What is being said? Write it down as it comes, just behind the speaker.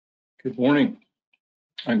Good morning.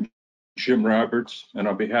 I'm Jim Roberts, and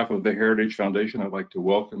on behalf of the Heritage Foundation, I'd like to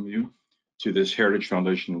welcome you to this Heritage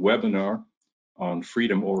Foundation webinar on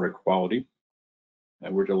freedom or equality.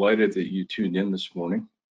 And we're delighted that you tuned in this morning.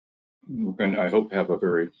 We're going to, I hope, have a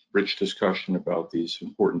very rich discussion about these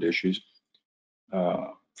important issues.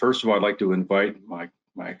 First of all, I'd like to invite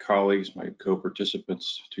my colleagues, my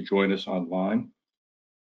co-participants to join us online.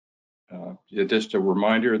 Just a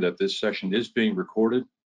reminder that this session is being recorded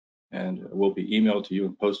and will be emailed to you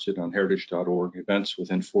and posted on heritage.org events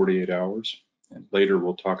within 48 hours. And later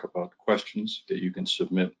we'll talk about questions that you can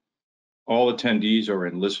submit. All attendees are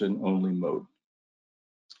in listen-only mode.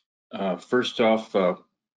 First off, I'd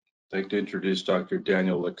like to introduce Dr.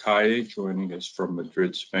 Daniel Lacalle, joining us from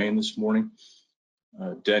Madrid, Spain this morning.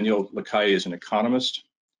 Daniel Lacalle is an economist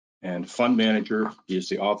and fund manager. He is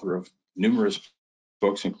the author of numerous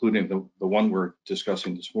books, including the one we're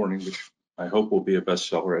discussing this morning, which I hope will be a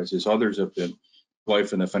bestseller, as his others have been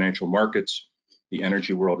Life in the Financial Markets, The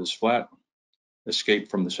Energy World is Flat, Escape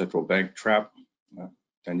from the Central Bank Trap.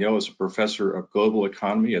 Daniel is a professor of global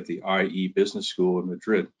economy at the IE Business School in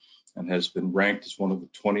Madrid and has been ranked as one of the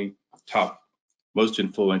 20 top most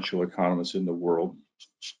influential economists in the world.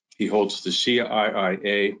 He holds the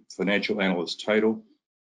CIIA Financial Analyst title,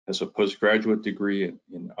 has a postgraduate degree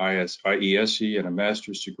in IESE and a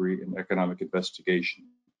master's degree in economic investigation.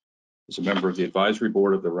 Is a member of the advisory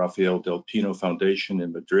board of the Rafael del Pino Foundation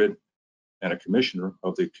in Madrid and a commissioner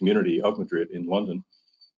of the Community of Madrid in London.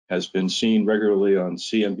 Has been seen regularly on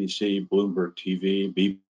CNBC, Bloomberg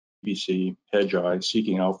TV, BBC, Hedgeye,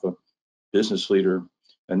 Seeking Alpha, Business Leader,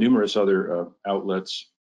 and numerous other outlets,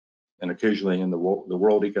 and occasionally in the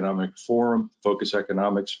World Economic Forum, Focus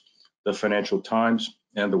Economics, the Financial Times,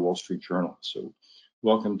 and the Wall Street Journal. So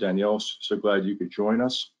welcome, Danielle. So glad you could join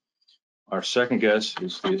us. Our second guest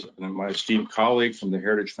is my esteemed colleague from the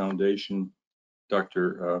Heritage Foundation,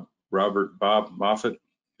 Dr. Bob Moffit,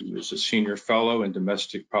 who is a senior fellow in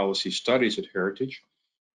domestic policy studies at Heritage.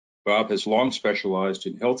 Bob has long specialized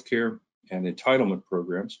in healthcare and entitlement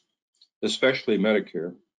programs, especially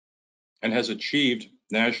Medicare, and has achieved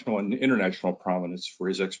national and international prominence for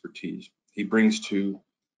his expertise. He brings to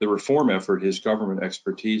the reform effort his government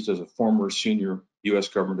expertise as a former senior U.S.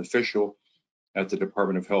 government official at the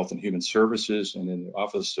Department of Health and Human Services and in the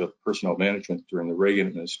Office of Personnel Management during the Reagan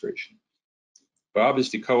administration. Bob is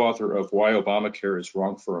the co-author of Why Obamacare is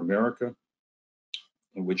Wrong for America,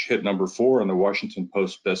 which hit number 4 on the Washington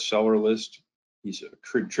Post bestseller list. He's a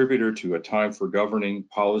contributor to A Time for Governing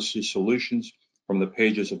Policy Solutions from the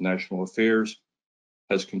pages of National Affairs,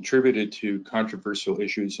 has contributed to controversial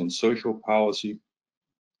issues in social policy,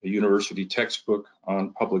 a university textbook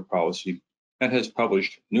on public policy, and has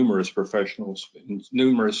published numerous professional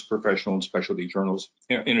and specialty journals,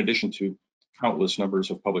 in addition to countless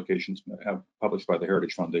numbers of publications published by the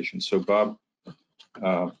Heritage Foundation. So, Bob,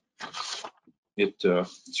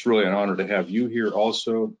 it's really an honor to have you here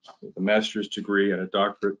also, with a master's degree and a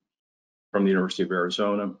doctorate from the University of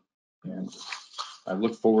Arizona. And I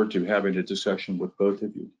look forward to having a discussion with both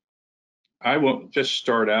of you. I will just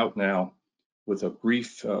start out now with a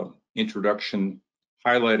brief introduction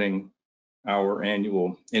highlighting our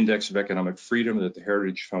annual Index of Economic Freedom that the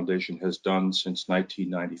Heritage Foundation has done since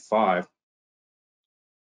 1995.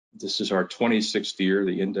 This is our 26th year,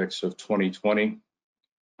 the index of 2020.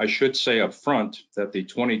 I should say up front that the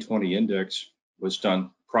 2020 index was done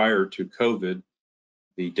prior to COVID.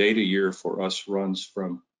 The data year for us runs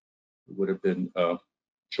from, it would have been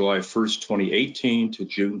July 1st, 2018 to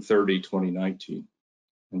June 30, 2019.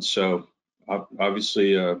 And so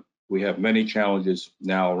obviously, we have many challenges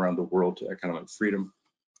now around the world to economic freedom,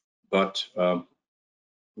 but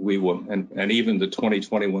we will, and even the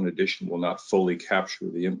 2021 edition will not fully capture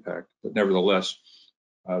the impact. But nevertheless,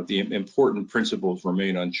 the important principles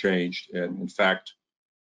remain unchanged, and in fact,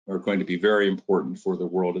 are going to be very important for the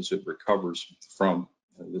world as it recovers from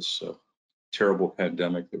this terrible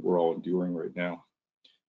pandemic that we're all enduring right now.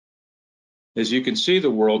 As you can see, the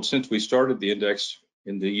world, since we started the index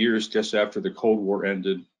in the years just after the Cold War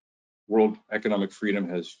ended, world economic freedom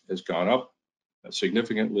has gone up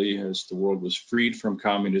significantly as the world was freed from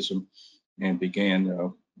communism and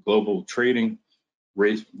began global trading,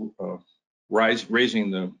 raising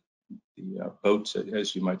the boats,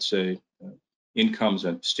 as you might say, incomes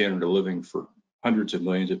and standard of living for hundreds of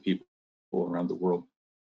millions of people around the world.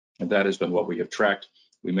 And that has been what we have tracked.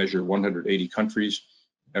 We measure 180 countries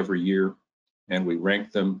every year, and we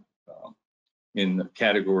rank them in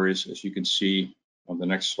categories, as you can see on the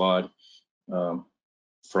next slide,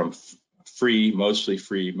 from free, mostly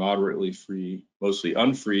free, moderately free, mostly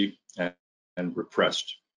unfree, and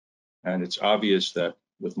repressed. And it's obvious that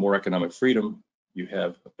with more economic freedom, you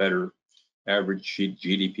have a better average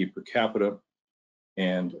GDP per capita,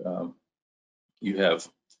 and you have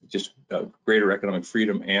just greater economic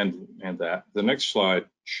freedom and that. The next slide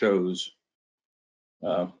shows,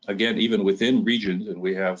 again, even within regions, and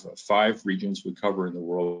we have 5 regions we cover in the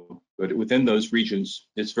world, but within those regions,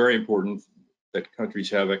 it's very important that countries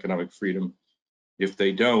have economic freedom. If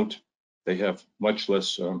they don't, they have much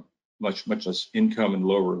less income and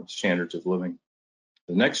lower standards of living.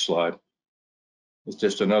 The next slide is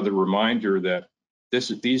just another reminder that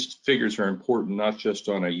these figures are important not just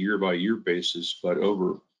on a year-by-year basis, but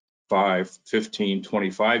over 5, 15,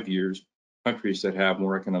 25 years. Countries that have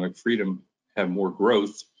more economic freedom have more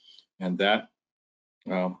growth, and that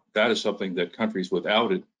is something that countries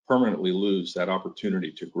without it permanently lose that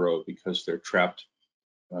opportunity to grow because they're trapped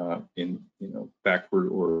in backward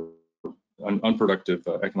or unproductive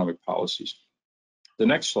economic policies. The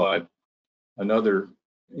next slide, another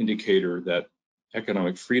indicator that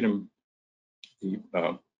economic freedom, the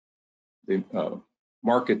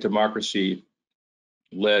market democracy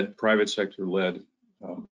led, private sector led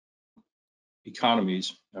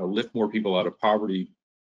economies lift more people out of poverty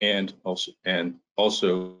and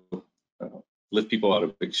also lift people out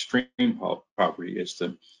of extreme poverty, as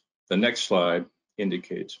the next slide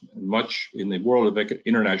indicates. Much in the world of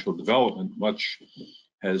international development, much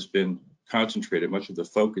has been concentrated, much of the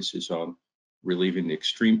focus is on relieving the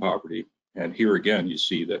extreme poverty. And here again, you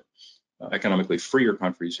see that economically freer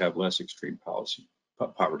countries have less extreme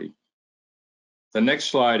poverty. The next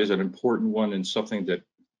slide is an important one and something that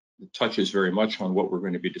touches very much on what we're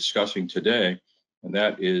going to be discussing today, and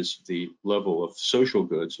that is the level of social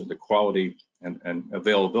goods and the quality and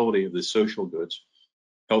availability of the social goods.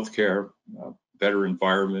 Healthcare, better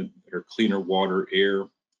environment, better cleaner water, air,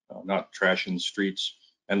 not trash in the streets,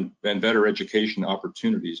 and better education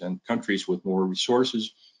opportunities. And countries with more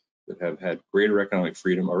resources that have had greater economic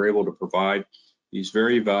freedom are able to provide these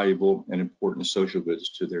very valuable and important social goods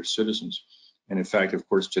to their citizens. And in fact, of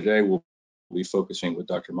course, today we'll be focusing with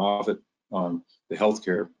Dr. Moffit on the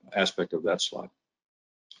healthcare aspect of that slide.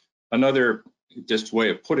 Another just way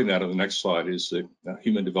of putting that on the next slide is the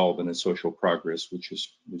human development and social progress, which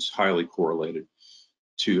is highly correlated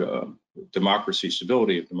to democracy.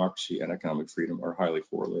 Stability of democracy and economic freedom are highly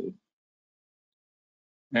correlated.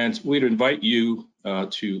 And we'd invite you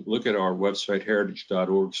to look at our website,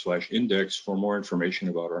 heritage.org/index, for more information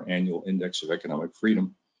about our annual index of economic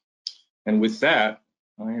freedom. And with that,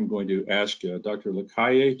 I am going to ask Dr.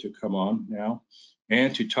 Lacalle to come on now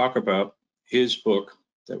and to talk about his book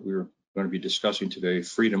that we're going to be discussing today,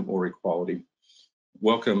 Freedom or Equality.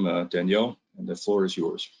 Welcome, Danielle, and the floor is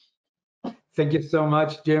yours. Thank you so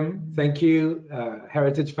much, Jim. Thank you,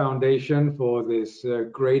 Heritage Foundation, for this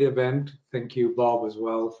great event. Thank you, Bob, as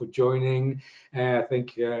well, for joining. I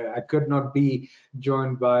think I could not be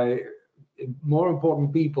joined by more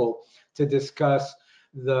important people to discuss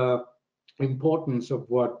the importance of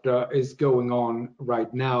what is going on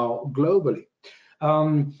right now globally.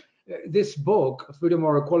 This book, Freedom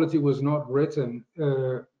or Equality, was not written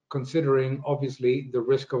considering obviously the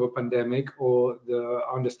risk of a pandemic or the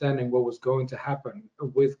understanding what was going to happen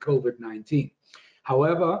with COVID-19.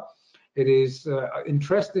 However, it is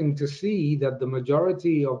interesting to see that the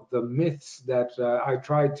majority of the myths that I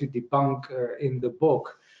tried to debunk in the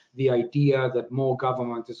book, the idea that more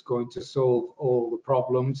government is going to solve all the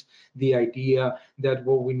problems, the idea that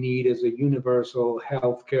what we need is a universal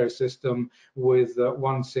healthcare system with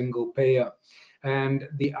one single payer, and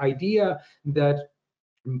the idea that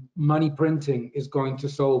money printing is going to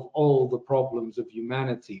solve all the problems of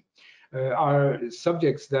humanity are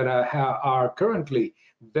subjects that are currently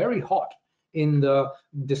very hot in the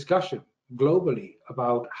discussion globally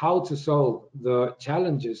about how to solve the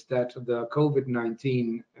challenges that the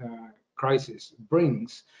COVID-19 crisis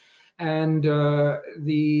brings. And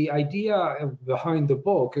the idea behind the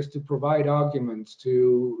book is to provide arguments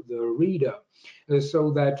to the reader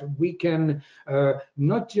so that we can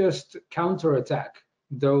not just counterattack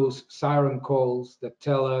those siren calls that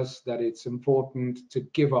tell us that it's important to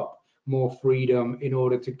give up more freedom in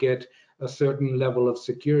order to get a certain level of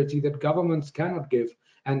security that governments cannot give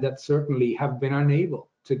and that certainly have been unable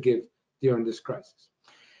to give during this crisis.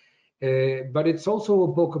 But it's also a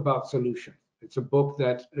book about solutions. It's a book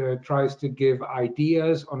that tries to give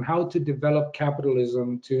ideas on how to develop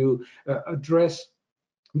capitalism to address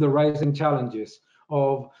the rising challenges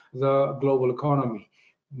of the global economy,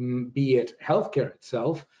 be it healthcare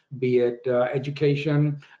itself, be it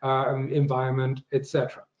education, environment,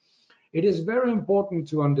 etc. It is very important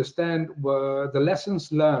to understand the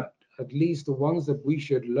lessons learned, at least the ones that we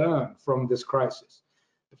should learn from this crisis.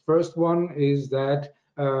 The first one is that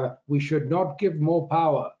we should not give more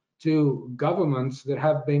power to governments that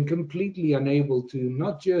have been completely unable to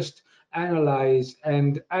not just analyze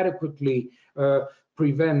and adequately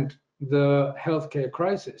prevent the healthcare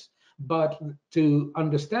crisis, but to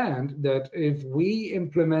understand that if we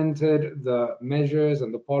implemented the measures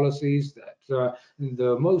and the policies that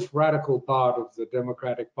the most radical part of the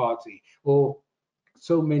Democratic Party, or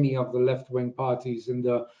so many of the left-wing parties in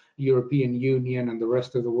the European Union and the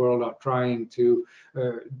rest of the world are trying to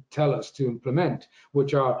tell us to implement,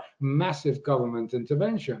 which are massive government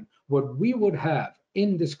intervention, what we would have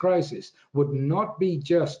in this crisis would not be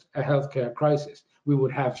just a healthcare crisis. We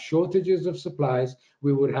would have shortages of supplies,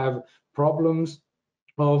 we would have problems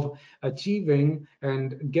of achieving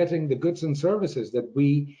and getting the goods and services that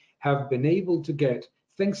we have been able to get,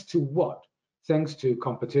 thanks to what? Thanks to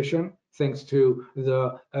competition, thanks to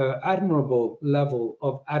the admirable level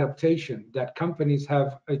of adaptation that companies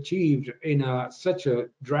have achieved in such a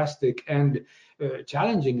drastic and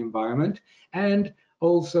challenging environment, and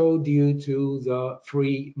also due to the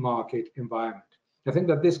free market environment. I think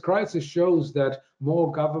that this crisis shows that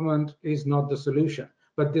more government is not the solution,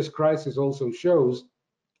 but this crisis also shows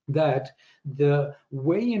that the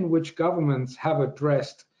way in which governments have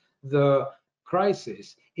addressed the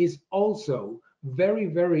crisis is also very,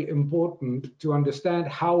 very important to understand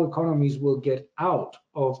how economies will get out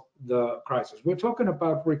of the crisis. We're talking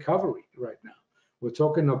about recovery right now. We're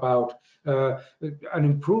talking about an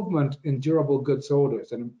improvement in durable goods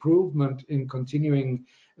orders, an improvement in continuing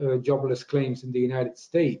jobless claims in the United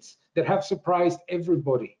States that have surprised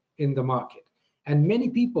everybody in the market. And many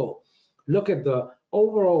people look at the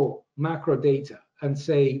overall macro data and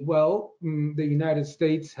say, well, the United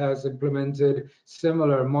States has implemented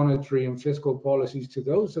similar monetary and fiscal policies to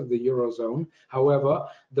those of the Eurozone. However,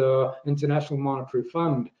 the International Monetary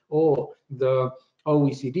Fund or the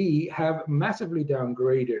OECD have massively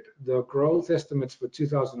downgraded the growth estimates for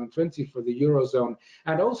 2020 for the Eurozone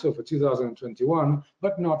and also for 2021,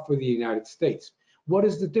 but not for the United States. What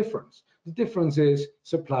is the difference? The difference is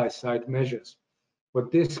supply side measures.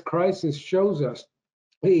 What this crisis shows us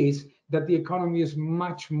is that the economy is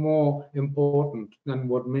much more important than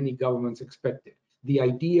what many governments expected. The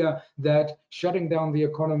idea that shutting down the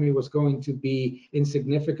economy was going to be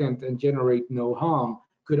insignificant and generate no harm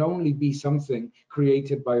could only be something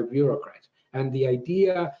created by a bureaucrat. And the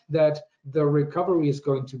idea that the recovery is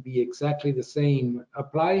going to be exactly the same,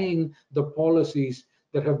 applying the policies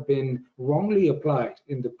that have been wrongly applied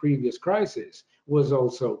in the previous crisis, was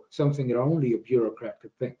also something that only a bureaucrat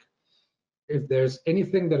could think. If there's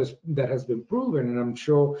anything that has been proven, and I'm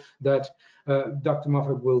sure that Dr.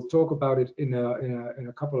 Moffit will talk about it in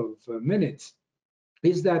a couple of minutes,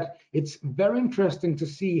 is that it's very interesting to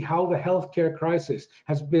see how the healthcare crisis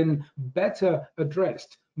has been better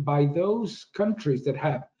addressed by those countries that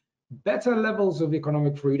have better levels of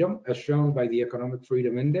economic freedom, as shown by the Economic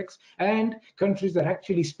Freedom Index, and countries that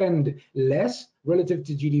actually spend less relative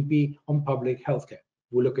to GDP on public healthcare.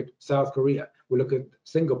 We look at South Korea, we look at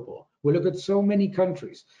Singapore, we look at so many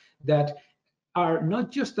countries that are not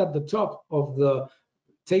just at the top of the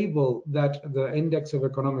table that the Index of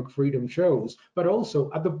Economic Freedom shows, but also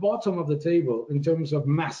at the bottom of the table in terms of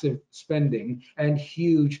massive spending and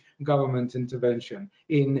huge government intervention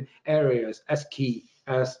in areas as key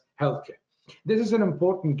as healthcare. This is an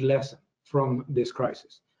important lesson from this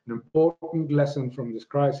crisis. An important lesson from this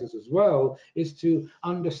crisis as well is to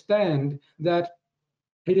understand that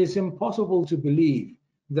it is impossible to believe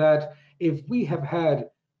that if we have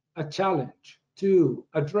had a challenge to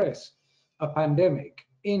address a pandemic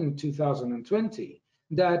in 2020,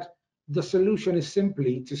 that the solution is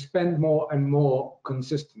simply to spend more and more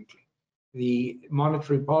consistently. The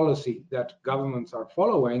monetary policy that governments are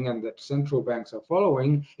following and that central banks are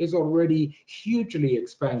following is already hugely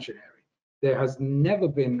expansionary. There has never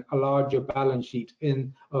been a larger balance sheet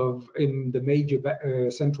in the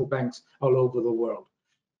major central banks all over the world.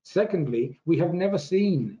 Secondly, we have never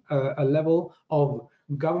seen a level of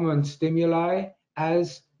government stimuli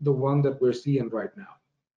as the one that we're seeing right now.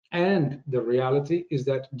 And the reality is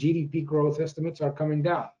that GDP growth estimates are coming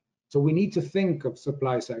down. So we need to think of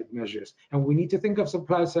supply side measures. And we need to think of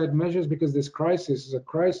supply side measures because this crisis is a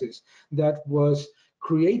crisis that was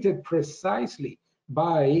created precisely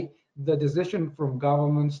by the decision from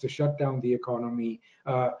governments to shut down the economy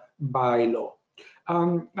by law.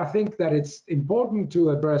 I think that it's important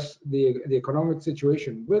to address the economic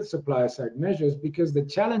situation with supply side measures because the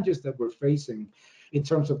challenges that we're facing in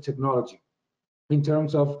terms of technology, in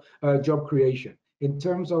terms of job creation, in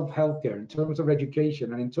terms of healthcare, in terms of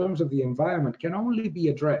education, and in terms of the environment can only be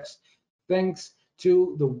addressed thanks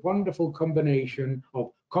to the wonderful combination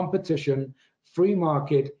of competition, free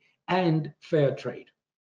market, and fair trade.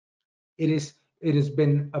 It has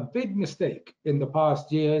been a big mistake in the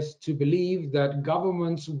past years to believe that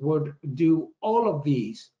governments would do all of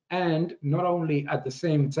these, and not only at the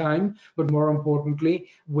same time, but more importantly,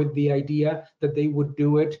 with the idea that they would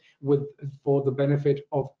do it for the benefit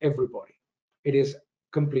of everybody. It is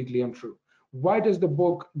completely untrue. Why does the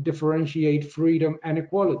book differentiate freedom and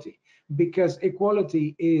equality? Because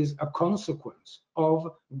equality is a consequence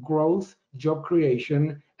of growth, job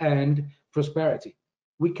creation, and prosperity.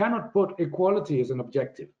 We cannot put equality as an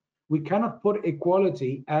objective. We cannot put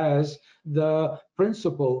equality as the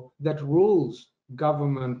principle that rules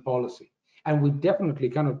government policy. And we definitely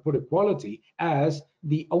cannot put equality as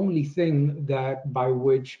the only thing that by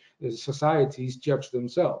which societies judge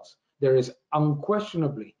themselves. There is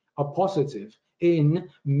unquestionably a positive in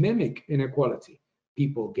mimic inequality.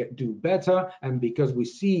 People do better, and because we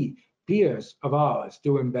see peers of ours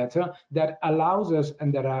doing better, that allows us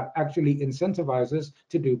and that actually incentivizes us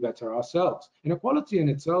to do better ourselves. Inequality in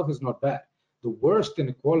itself is not bad. The worst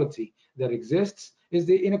inequality that exists is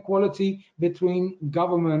the inequality between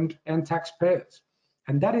government and taxpayers.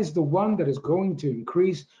 And that is the one that is going to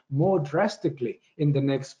increase more drastically in the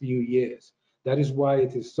next few years. That is why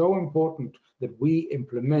it is so important that we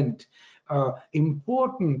implement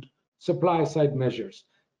important supply side measures,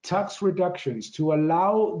 tax reductions to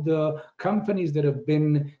allow the companies that have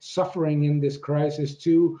been suffering in this crisis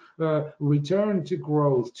to return to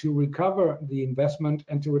growth, to recover the investment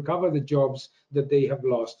and to recover the jobs that they have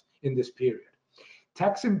lost in this period.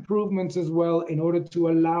 Tax improvements as well in order to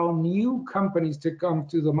allow new companies to come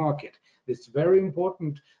to the market. It's very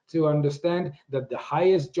important to understand that the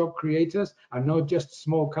highest job creators are not just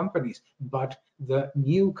small companies, but the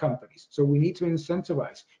new companies. So we need to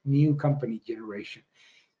incentivize new company generation.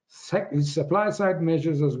 Supply side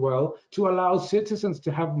measures as well to allow citizens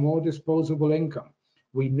to have more disposable income.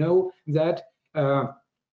 We know that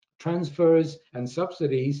transfers and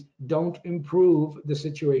subsidies don't improve the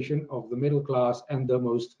situation of the middle class and the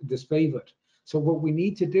most disfavored. So what we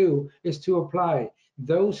need to do is to apply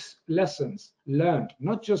those lessons learned,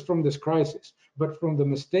 not just from this crisis, but from the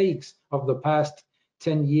mistakes of the past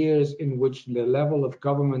 10 years in which the level of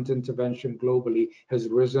government intervention globally has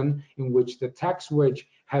risen, in which the tax wedge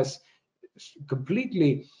has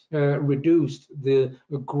completely reduced the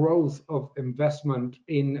growth of investment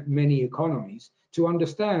in many economies, to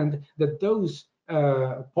understand that those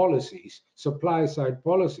policies, supply side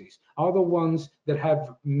policies, are the ones that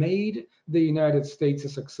have made the United States a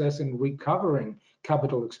success in recovering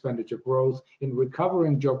capital expenditure growth, in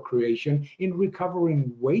recovering job creation, in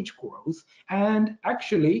recovering wage growth, and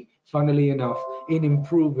actually, funnily enough, in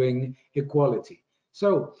improving equality.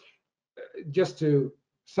 So just to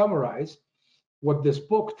summarize, what this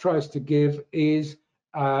book tries to give is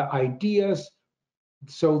ideas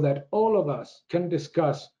so that all of us can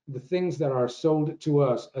discuss the things that are sold to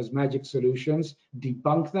us as magic solutions,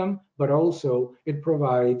 debunk them, but also it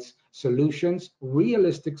provides solutions,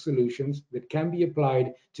 realistic solutions that can be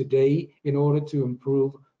applied today in order to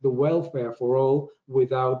improve the welfare for all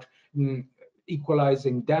without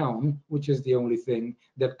equalizing down, which is the only thing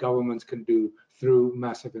that governments can do through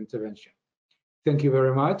massive intervention. Thank you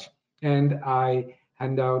very much. And I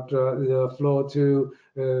hand out the floor to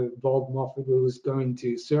Bob Moffit, who is going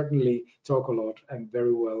to certainly talk a lot and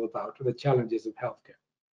very well about the challenges of healthcare.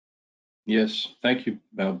 Yes, thank you,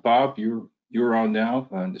 Bob. You're on now,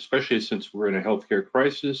 and especially since we're in a healthcare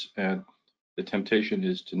crisis, and the temptation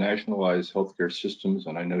is to nationalize healthcare systems,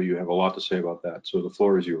 and I know you have a lot to say about that. So the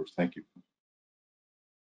floor is yours. Thank you.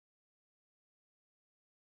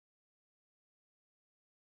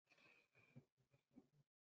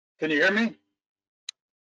 Can you hear me?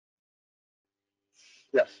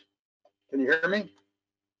 Yes. Can you hear me?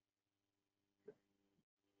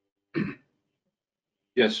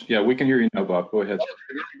 Yes, yeah, we can hear you now, Bob. Go ahead.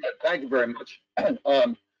 Thank you very much.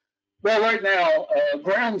 Well, right now,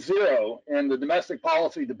 ground zero in the domestic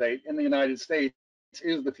policy debate in the United States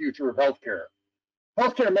is the future of healthcare.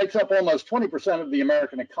 Healthcare makes up almost 20% of the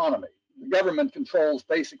American economy. The government controls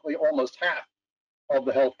basically almost half of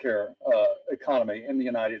the healthcare economy in the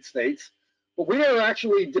United States. But we are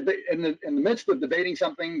actually in the midst of debating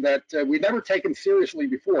something that we've never taken seriously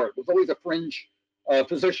before. It was always a fringe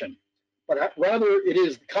position. But rather, it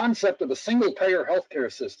is the concept of a single-payer healthcare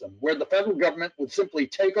system where the federal government would simply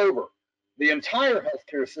take over the entire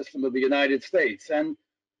healthcare system of the United States. And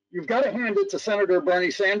you've got to hand it to Senator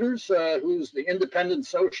Bernie Sanders, who's the independent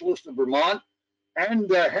socialist of Vermont, and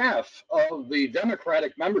half of the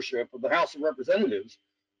Democratic membership of the House of Representatives,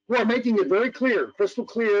 who are making it very clear, crystal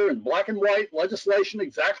clear in black and white legislation,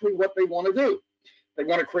 exactly what they want to do. They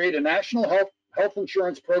want to create a national health health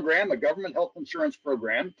insurance program, a government health insurance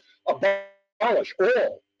program, abolish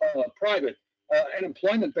all private and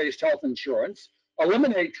employment-based health insurance,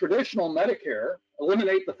 eliminate traditional Medicare,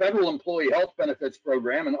 eliminate the federal employee health benefits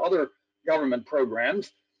program and other government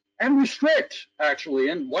programs, and restrict, actually,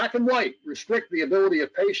 in black and white, restrict the ability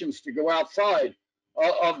of patients to go outside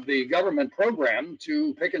of the government program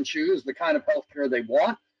to pick and choose the kind of health care they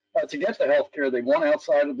want, to get the health care they want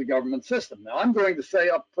outside of the government system. Now, I'm going to say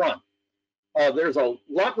up front, there's a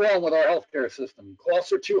lot wrong with our healthcare system.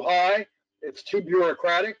 Costs are too high. It's too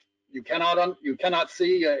bureaucratic. You cannot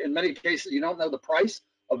see, in many cases, you don't know the price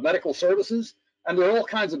of medical services. And there are all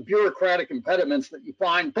kinds of bureaucratic impediments that you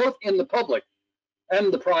find both in the public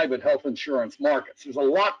and the private health insurance markets. There's a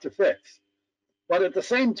lot to fix. But at the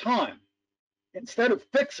same time, instead of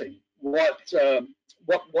fixing what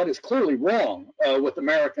is clearly wrong with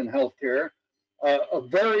American healthcare, a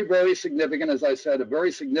very, very significant, as I said, a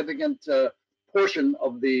very significant portion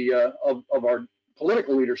of the of our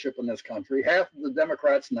political leadership in this country, half of the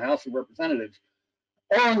Democrats in the House of Representatives,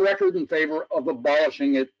 are on record in favor of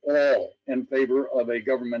abolishing it all, in favor of a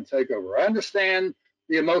government takeover. I understand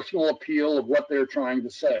the emotional appeal of what they're trying to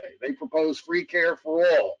say. They propose free care for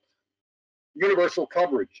all, universal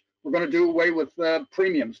coverage. We're going to do away with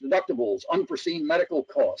premiums, deductibles, unforeseen medical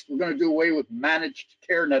costs. We're going to do away with managed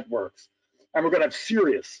care networks. And we're going to have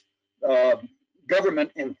serious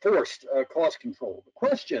government-enforced cost control. The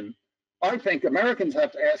question I think Americans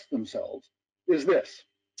have to ask themselves is this: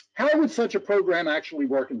 how would such a program actually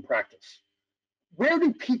work in practice? Where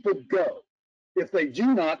do people go if they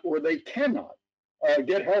do not or they cannot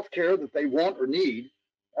get health care that they want or need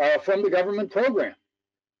from the government program?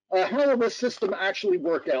 How will this system actually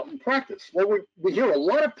work out in practice? Well, we hear a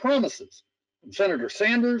lot of promises from Senator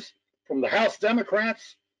Sanders, from the House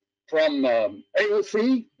Democrats, from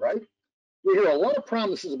AOC, right? We hear a lot of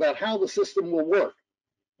promises about how the system will work.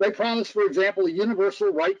 They promise, for example, a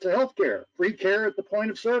universal right to health care, free care at the point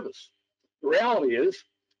of service. The reality is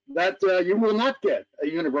that you will not get a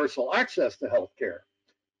universal access to health care.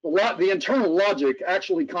 The internal logic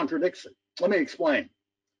actually contradicts it. Let me explain.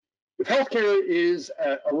 If health care is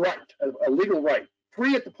a right, a legal right,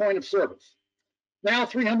 free at the point of service, now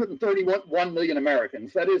 331 million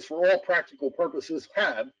Americans, that is for all practical purposes,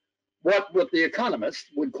 have what the economist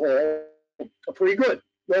would call a free good.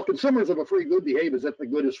 Well, consumers of a free good behave as if the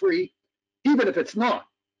good is free, even if it's not.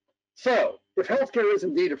 So if healthcare is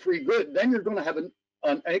indeed a free good, then you're going to have an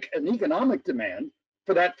economic demand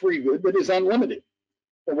for that free good that is unlimited.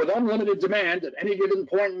 But with unlimited demand at any given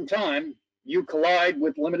point in time, you collide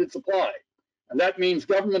with limited supply. And that means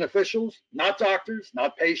government officials, not doctors,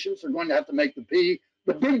 not patients, are going to have to make the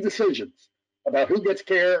big decisions about who gets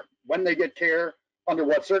care, when they get care, under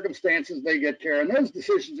what circumstances they get care. And those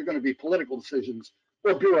decisions are going to be political decisions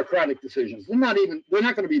or bureaucratic decisions. They're not going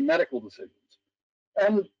to be medical decisions.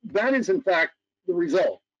 And that is, in fact, the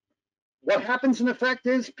result. What happens in effect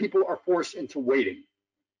is people are forced into waiting.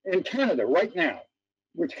 In Canada right now,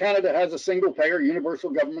 which Canada has a single-payer universal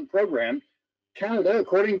government program, Canada,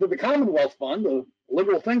 according to the Commonwealth Fund, a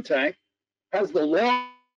liberal think tank, has the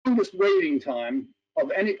longest waiting time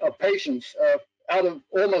of patients out of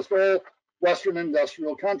almost all Western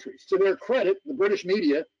industrial countries. To their credit, the British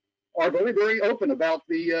media are very, very open about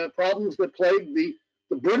the problems that plague the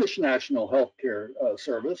British National Healthcare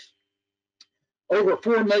Service. Over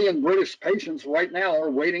 4 million British patients right now are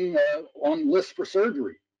waiting on lists for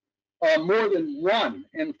surgery. More than 1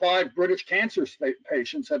 in 5 British cancer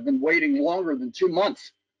patients have been waiting longer than 2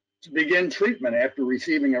 months to begin treatment after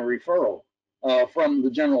receiving a referral from the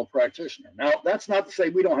general practitioner. Now, that's not to say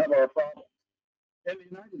we don't have our problems. In the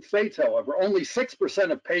United States, however, only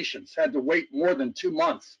 6% of patients had to wait more than 2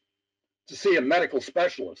 months to see a medical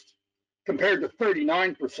specialist, compared to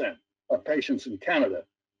 39% of patients in Canada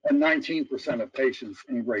and 19% of patients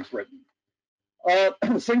in Great Britain.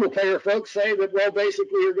 Single-payer folks say that, well,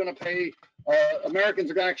 basically you're going to pay,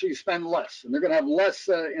 Americans are going to actually spend less, and they're going to have less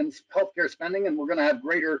in healthcare spending, and we're going to have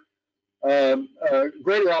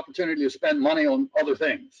greater opportunity to spend money on other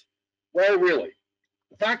things. Well, really,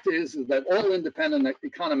 the fact is that all independent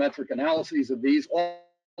econometric analyses of these,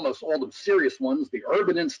 almost all the serious ones, the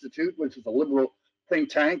Urban Institute, which is a liberal think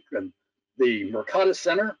tank, and the Mercatus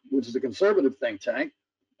Center, which is a conservative think tank,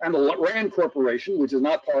 and the Rand Corporation, which is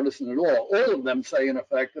not partisan at all of them say, in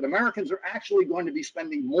effect, that Americans are actually going to be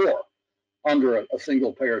spending more under a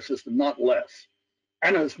single-payer system, not less.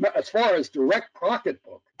 And as far as direct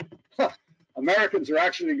pocketbook, Americans are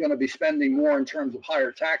actually going to be spending more in terms of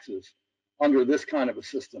higher taxes under this kind of a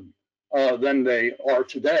system than they are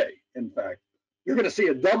today. In fact, you're going to see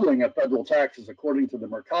a doubling of federal taxes according to the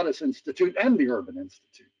Mercatus Institute and the Urban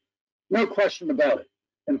Institute. No question about it.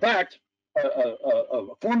 In fact, a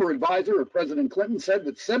former advisor of President Clinton said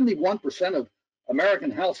that 71% of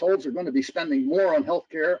American households are going to be spending more on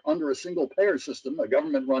healthcare under a single payer system, a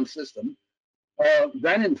government-run system,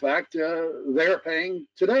 than in fact they're paying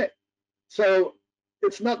today. So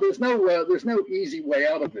it's not, there's no easy way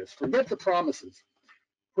out of this. Forget the promises.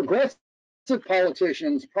 Progressive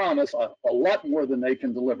politicians promise a lot more than they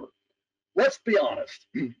can deliver. Let's be honest.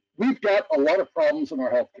 We've got a lot of problems in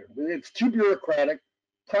our healthcare. It's too bureaucratic.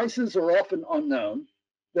 Prices are often unknown.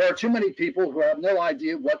 There are too many people who have no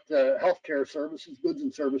idea what healthcare services, goods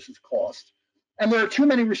and services cost. And there are too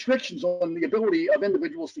many restrictions on the ability of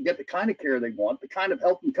individuals to get the kind of care they want, the kind of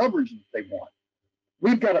health and coverage that they want.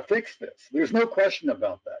 We've got to fix this. There's no question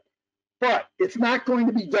about that. But it's not going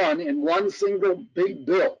to be done in one single big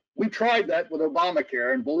bill. We tried that with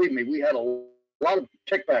Obamacare, and believe me, we had a lot of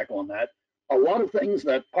kickback on that. A lot of things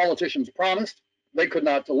that politicians promised, they could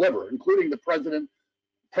not deliver, including the President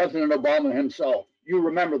Obama himself. You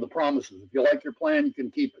remember the promises. If you like your plan, you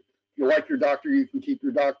can keep it. If you like your doctor, you can keep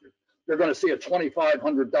your doctor. You're going to see a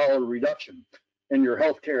 $2,500 reduction in your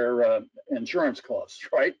healthcare insurance costs,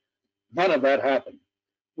 right? None of that happened.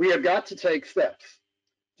 We have got to take steps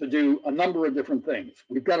to do a number of different things.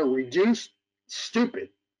 We've got to reduce stupid,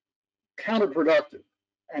 counterproductive,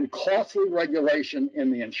 and costly regulation in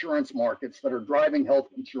the insurance markets that are driving health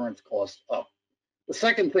insurance costs up. The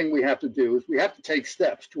second thing we have to do is we have to take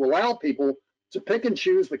steps to allow people to pick and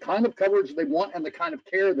choose the kind of coverage they want and the kind of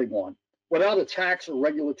care they want without a tax or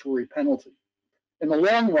regulatory penalty. In the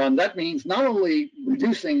long run, that means not only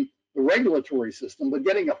reducing the regulatory system, but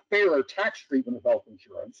getting a fairer tax treatment of health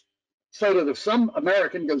insurance so that if some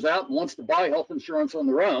American goes out and wants to buy health insurance on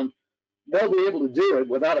their own, they'll be able to do it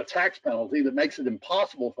without a tax penalty that makes it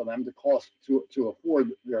impossible for them to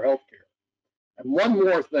afford their health care. And one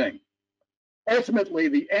more thing. Ultimately,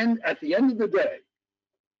 at the end of the day,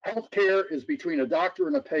 healthcare is between a doctor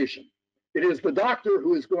and a patient. It is the doctor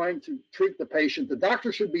who is going to treat the patient. The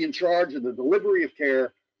doctor should be in charge of the delivery of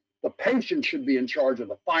care. The patient should be in charge of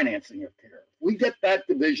the financing of care. If we get that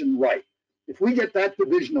division right, if we get that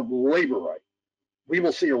division of labor right, we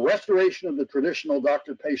will see a restoration of the traditional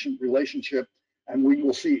doctor-patient relationship, and we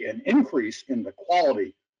will see an increase in the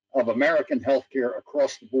quality of American healthcare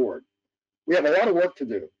across the board. We have a lot of work to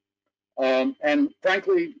do. And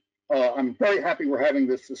frankly, I'm very happy we're having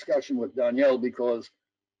this discussion with Danielle, because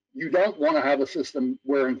you don't want to have a system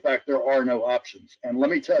where, in fact, there are no options. And let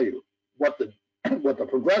me tell you, what the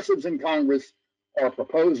progressives in Congress are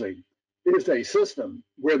proposing is a system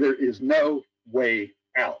where there is no way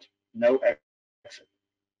out, no exit.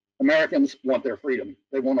 Americans want their freedom.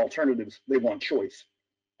 They want alternatives. They want choice.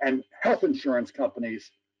 And health insurance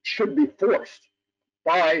companies should be forced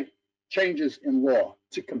by changes in law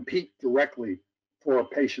to compete directly for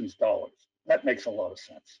patients' dollars. That makes a lot of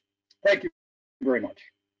sense. Thank you very much.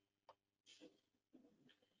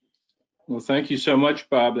 Well, thank you so much,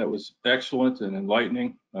 Bob. That was excellent and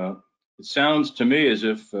enlightening. It sounds to me as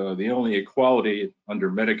if the only equality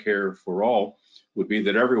under Medicare for all would be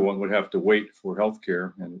that everyone would have to wait for health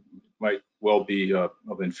care, and it might well be of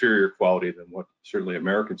inferior quality than what certainly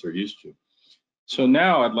Americans are used to. So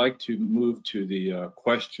now I'd like to move to the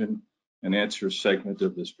question and answer segment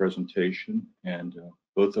of this presentation, and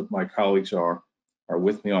both of my colleagues are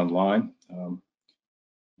with me online.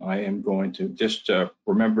 I am going to just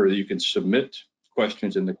remember that you can submit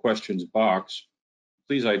questions in the questions box.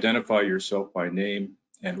 Please identify yourself by name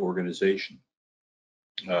and organization.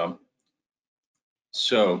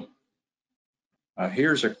 So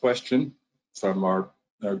here's a question from our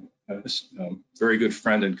very good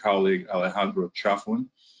friend and colleague Alejandro Chafwin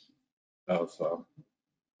of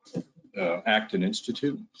Acton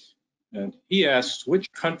Institute. And he asks,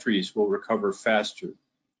 which countries will recover faster?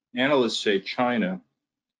 Analysts say China.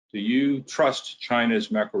 Do you trust China's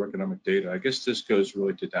macroeconomic data? I guess this goes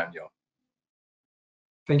really to Danielle.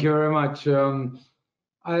 Thank you very much.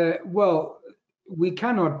 Well, we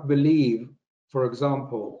cannot believe, for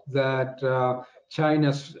example, that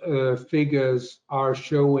China's figures are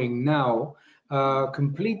showing now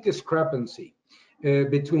complete discrepancy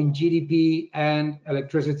between GDP and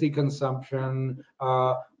electricity consumption,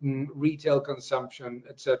 retail consumption,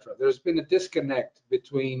 etc. There's been a disconnect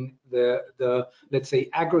between the let's say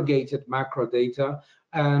aggregated macro data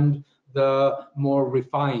and the more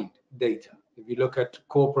refined data. If you look at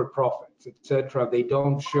corporate profits, etc., they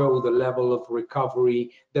don't show the level of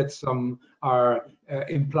recovery that some are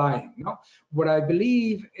implying. No? What I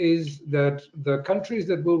believe is that the countries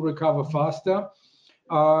that will recover faster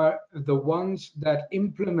are the ones that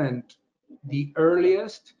implement the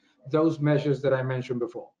earliest those measures that I mentioned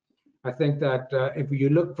before. I think that if you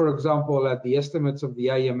look, for example, at the estimates of the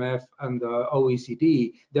IMF and the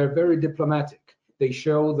OECD, they're very diplomatic. They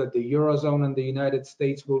show that the Eurozone and the United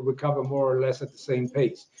States will recover more or less at the same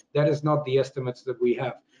pace. That is not the estimates that we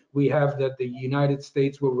have. We have that the United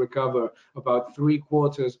States will recover about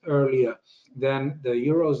 3/4 earlier than the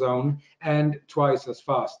Eurozone and twice as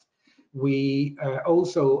fast. We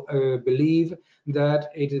also believe that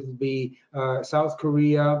it will be South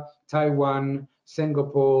Korea, Taiwan,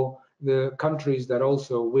 Singapore, the countries that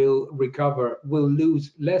also will recover, will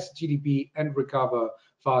lose less GDP and recover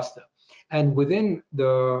faster. And within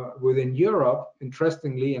Europe,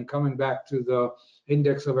 interestingly, and coming back to the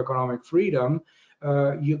index of economic freedom,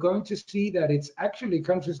 you're going to see that it's actually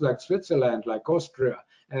countries like Switzerland, like Austria,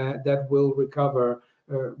 that will recover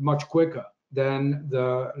much quicker than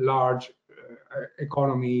the large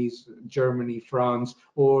economies, Germany, France,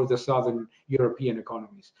 or the Southern European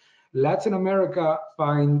economies. Latin America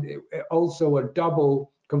find also a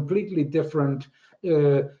double, completely different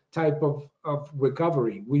type of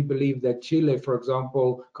recovery. We believe that Chile, for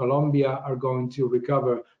example, Colombia are going to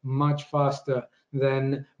recover much faster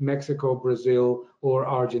than Mexico, Brazil, or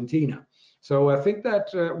Argentina. So I think that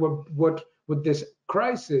what this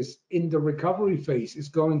crisis in the recovery phase is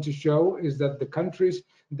going to show is that the countries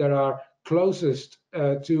that are closest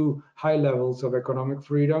to high levels of economic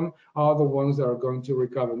freedom are the ones that are going to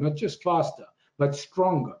recover, not just faster, but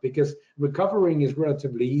stronger, because recovering is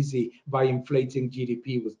relatively easy by inflating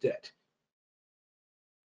GDP with debt.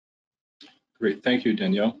 Great, thank you,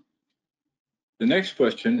 Danielle. The next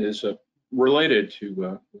question is related to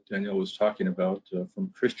what Danielle was talking about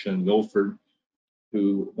from Christian Milford,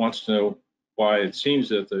 who wants to know why it seems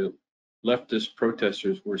that the leftist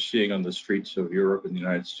protesters we're seeing on the streets of Europe and the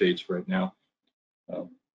United States right now,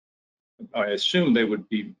 I assume they would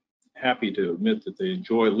be happy to admit that they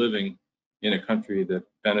enjoy living in a country that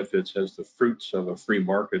benefits as the fruits of a free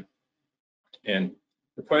market. And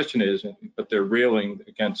the question is, but they're railing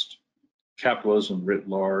against capitalism writ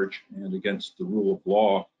large and against the rule of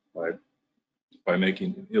law by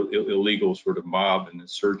making illegal sort of mob and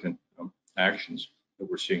insurgent actions that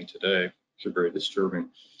we're seeing today, which are very disturbing.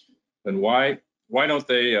 And why don't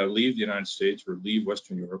they leave the United States or leave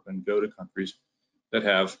Western Europe and go to countries that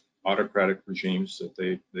have autocratic regimes that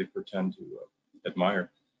they pretend to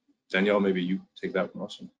admire? Danielle, maybe you take that one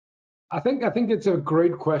also. I think it's a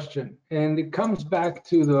great question, and it comes back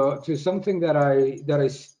to something that I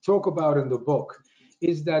talk about in the book,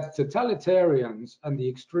 is that totalitarians and the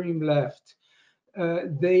extreme left,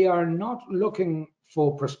 they are not looking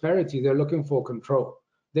for prosperity, they're looking for control.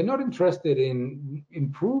 They're not interested in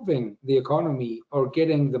improving the economy or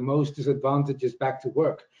getting the most disadvantages back to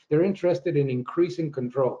work. They're interested in increasing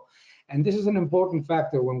control. And this is an important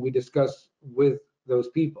factor when we discuss with those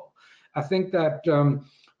people. I think that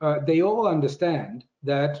they all understand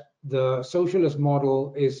that the socialist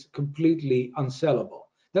model is completely unsellable.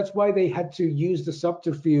 That's why they had to use the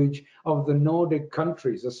subterfuge of the Nordic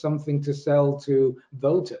countries as something to sell to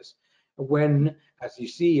voters. When, as you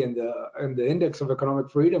see in the Index of Economic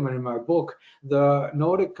Freedom and in my book, the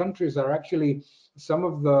Nordic countries are actually some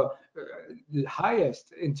of the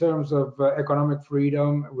highest in terms of economic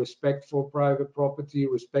freedom, respect for private property,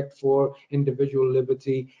 respect for individual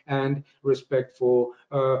liberty, and respect for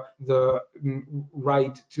the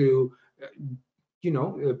right to,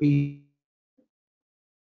 be.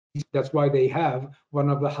 That's why they have one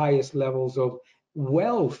of the highest levels of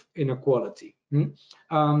wealth inequality,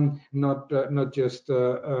 not just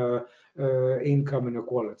income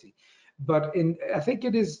inequality. But I think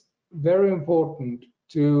it is very important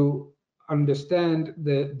to understand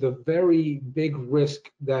the very big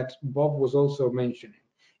risk that Bob was also mentioning,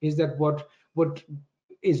 is that what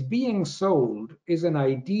is being sold is an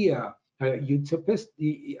idea, a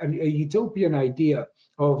utopian idea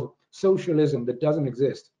of socialism that doesn't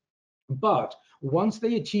exist. But once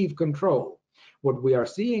they achieve control, what we are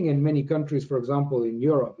seeing in many countries, for example, in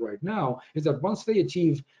Europe right now, is that once they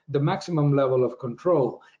achieve the maximum level of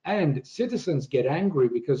control and citizens get angry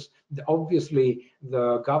because obviously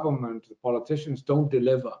the government, the politicians don't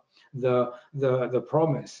deliver the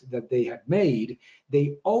promise that they had made,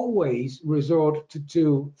 they always resort to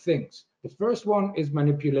two things. The first one is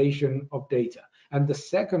manipulation of data, and the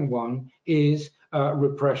second one is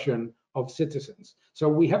repression of citizens. So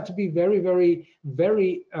we have to be very, very,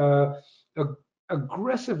 very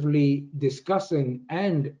aggressively discussing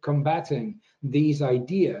and combating these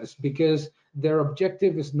ideas, because their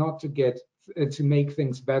objective is not to make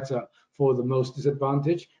things better for the most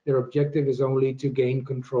disadvantaged. Their objective is only to gain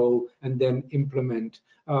control and then implement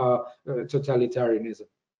totalitarianism.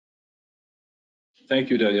 Thank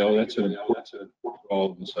you, Danielle. That's an important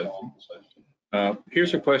all insight.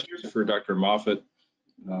 Here's a question for Dr. Moffit.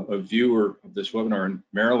 A viewer of this webinar in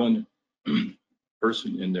Maryland,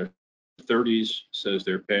 person in their 30s, says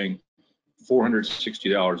they're paying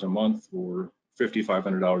 $460 a month or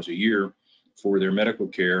 $5,500 a year for their medical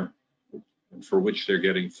care, for which they're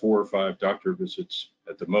getting 4 or 5 doctor visits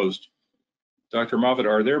at the most. Dr. Moffit,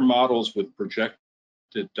 are there models with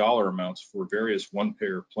projected dollar amounts for various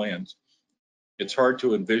one-payer plans? It's hard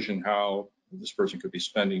to envision how this person could be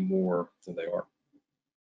spending more than they are.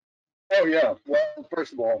 Oh yeah. Well,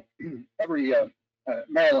 first of all, every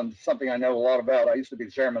Maryland is something I know a lot about. I used to be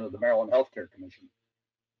the chairman of the Maryland Healthcare Commission,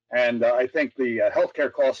 and I think the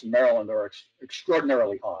healthcare costs in Maryland are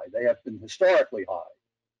extraordinarily high. They have been historically high.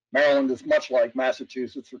 Maryland is much like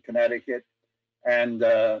Massachusetts or Connecticut, and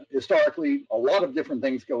historically, a lot of different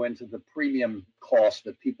things go into the premium cost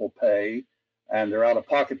that people pay and their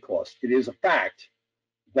out-of-pocket costs. It is a fact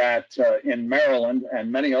that in Maryland and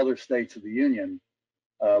many other states of the Union,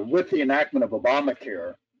 with the enactment of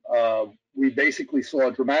Obamacare, we basically saw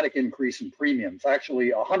a dramatic increase in premiums,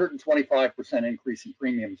 actually 125% increase in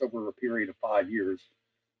premiums over a period of 5 years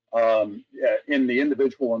in the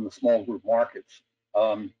individual and the small group markets.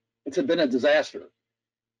 It's been a disaster.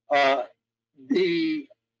 The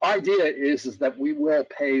idea is that we will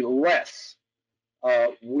pay less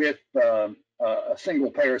with a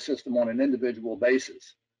single payer system on an individual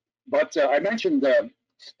basis. But I mentioned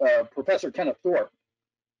Professor Kenneth Thorpe,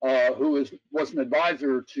 who was an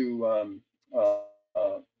advisor to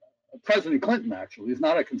President Clinton. Actually, he's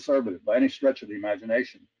not a conservative by any stretch of the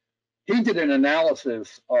imagination. He did an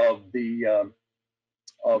analysis of the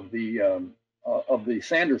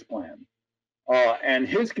Sanders plan, and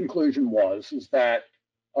his conclusion is that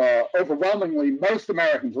overwhelmingly most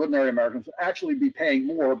Americans, ordinary Americans, would actually be paying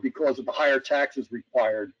more because of the higher taxes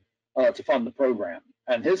required to fund the program.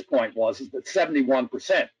 And his point was that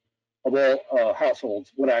 71% of all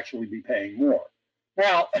households would actually be paying more.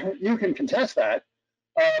 Now, you can contest that,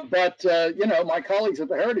 but you know, my colleagues at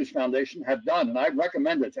the Heritage Foundation have done, and I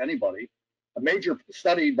recommend it to anybody, a major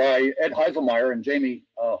study by Ed Heiselmeyer and Jamie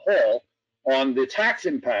Hall on the tax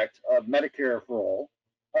impact of Medicare for all.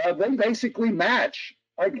 They basically match,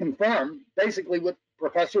 I confirm, basically what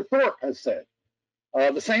Professor Thorpe has said.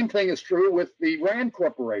 The same thing is true with the RAND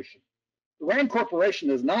Corporation. The RAND Corporation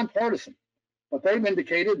is nonpartisan, but they've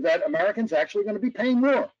indicated that Americans are actually going to be paying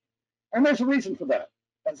more. And there's a reason for that.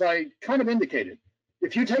 As I kind of indicated,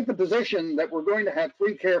 if you take the position that we're going to have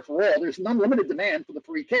free care for all, there's an unlimited demand for the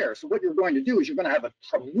free care. So what you're going to do is you're going to have a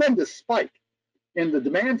tremendous spike in the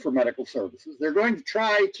demand for medical services. They're going to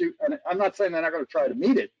try to, and I'm not saying they're not going to try to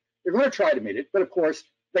meet it, they're going to try to meet it, but of course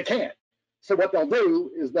they can't. So what they'll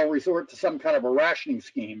do is they'll resort to some kind of a rationing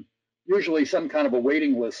scheme, usually some kind of a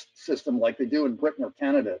waiting list system like they do in Britain or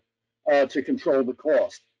Canada, to control the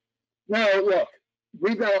cost. Now, look,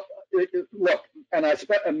 and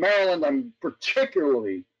in Maryland, I'm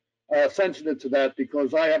particularly sensitive to that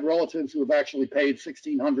because I have relatives who have actually paid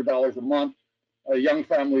 $1,600 a month, a young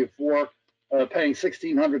family of 4, paying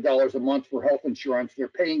 $1,600 a month for health insurance. They're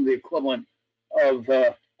paying the equivalent of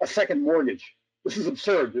a second mortgage. This is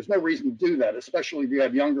absurd. There's no reason to do that, especially if you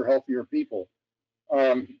have younger, healthier people.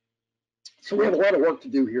 So we have a lot of work to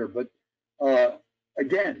do here. But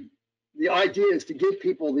again, the idea is to give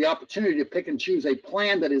people the opportunity to pick and choose a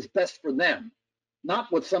plan that is best for them,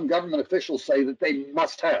 not what some government officials say that they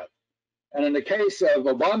must have. And in the case of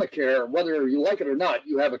Obamacare, whether you like it or not,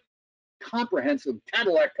 you have a comprehensive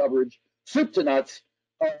Cadillac coverage, soup to nuts,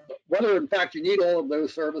 whether in fact you need all of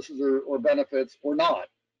those services or benefits or not,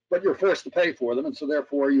 but you're forced to pay for them, and so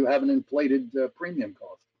therefore you have an inflated premium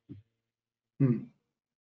cost.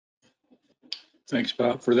 Thanks,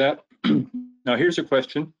 Bob, for that. Now here's a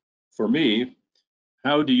question for me.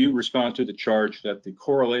 How do you respond to the charge that the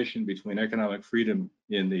correlation between economic freedom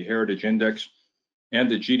in the Heritage Index and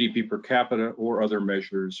the GDP per capita or other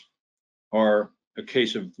measures are a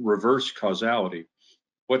case of reverse causality?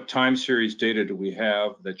 What time series data do we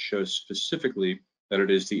have that shows specifically that it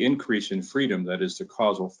is the increase in freedom that is the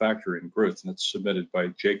causal factor in growth? And it's submitted by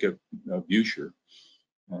Jacob Buescher.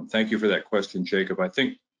 Thank you for that question, Jacob. I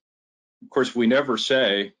think, of course, we never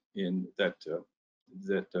say in that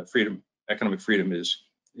economic freedom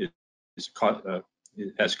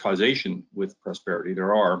has causation with prosperity.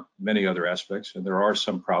 There are many other aspects, and there are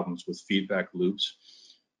some problems with feedback loops.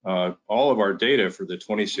 All of our data for the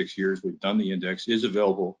 26 years we've done the index is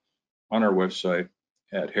available on our website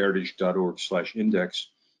at heritage.org/index.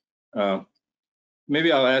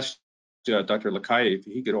 Maybe I'll ask Dr. Lacalle if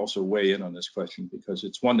he could also weigh in on this question, because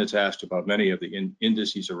it's one that's asked about many of the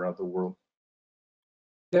indices around the world.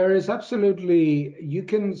 There is absolutely, you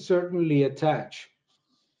can certainly attach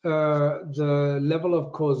the level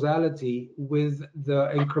of causality with the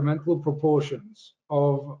incremental proportions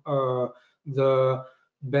of the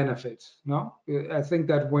benefits. No, I think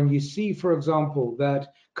that when you see, for example,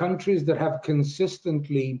 that countries that have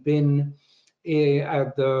consistently been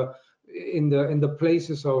at the in the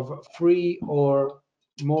places of free or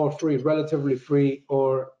more free, relatively free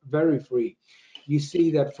or very free, you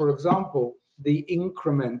see that, for example, the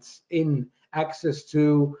increments in access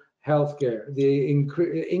to healthcare, the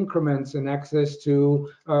increments in access to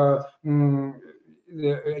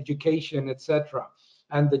the education, etc.,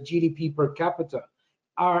 and the GDP per capita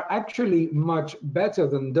are actually much better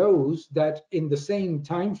than those that in the same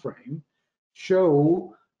time frame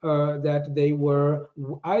show that they were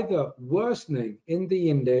either worsening in the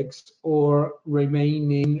index or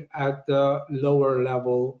remaining at the lower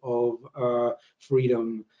level of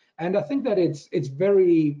freedom. And I think that it's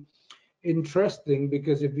very interesting,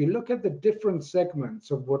 because if you look at the different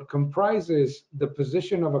segments of what comprises the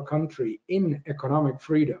position of a country in economic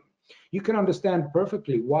freedom, you can understand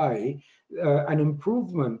perfectly why an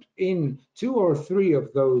improvement in 2 or 3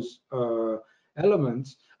 of those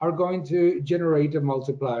elements are going to generate a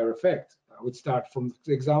multiplier effect. I would start from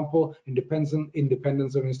the example,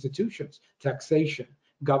 independence of institutions, taxation,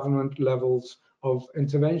 government levels of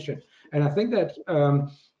intervention. And I think that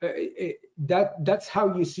that's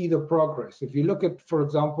how you see the progress. If you look at, for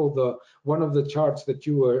example, one of the charts that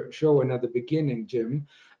you were showing at the beginning, Jim,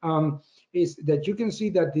 is that you can see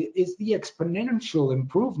that it's the exponential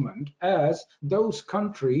improvement as those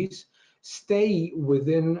countries stay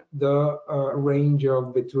within the range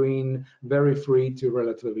of between very free to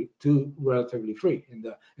relatively free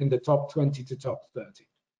in the top 20 to top 30.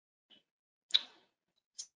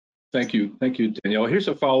 Thank you, Danielle. Here's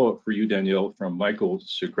a follow-up for you, Danielle, from Michael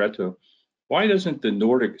Segreto. Why doesn't the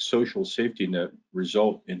Nordic social safety net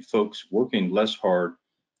result in folks working less hard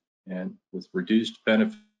and with reduced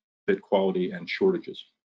benefit quality and shortages?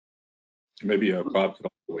 Maybe Bob could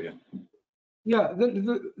also weigh in. Yeah,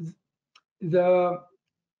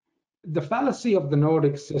 the fallacy of the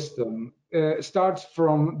Nordic system starts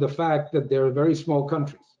from the fact that they're very small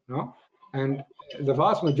countries, no? And the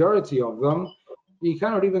vast majority of them, you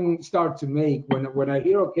cannot even start to make. When I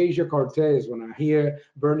hear Ocasio-Cortez, when I hear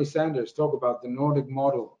Bernie Sanders talk about the Nordic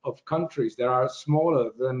model of countries that are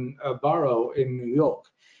smaller than a borough in New York,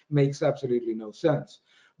 makes absolutely no sense.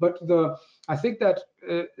 But I think that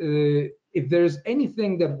if there's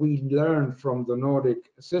anything that we learn from the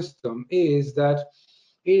Nordic system, is that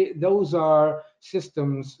those are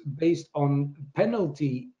systems based on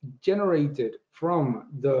penalty generated from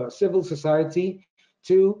the civil society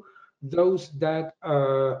to those that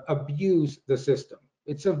abuse the system.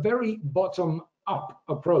 It's a very bottom-up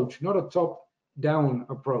approach, not a top-down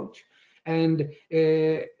approach. And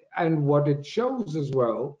what it shows as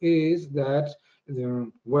well is that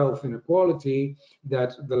the wealth inequality,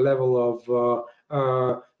 that the level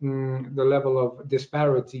of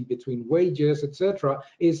disparity between wages, etc.,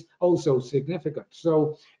 is also significant.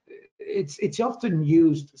 So it's often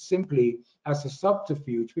used simply as a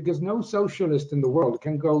subterfuge, because no socialist in the world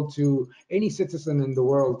can go to any citizen in the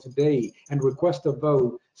world today and request a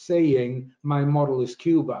vote saying my model is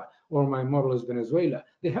Cuba or my model is Venezuela.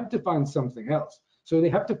 They have to find something else. So they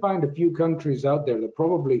have to find a few countries out there that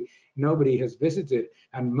probably nobody has visited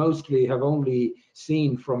and mostly have only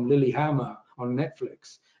seen from Lilyhammer on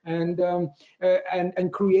Netflix, and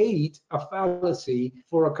create a fallacy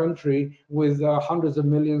for a country with hundreds of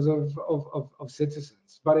millions of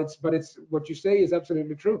citizens. But it's what you say is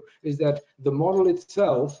absolutely true, is that the model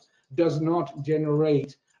itself does not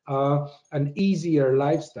generate an easier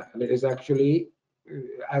lifestyle. It is actually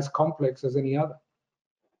as complex as any other.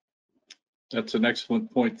 That's an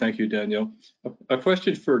excellent point. Thank you, Danielle. A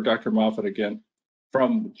question for Dr. Moffit again,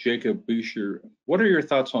 from Jacob Boucher. What are your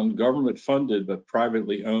thoughts on government-funded but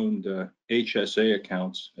privately owned HSA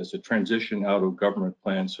accounts as a transition out of government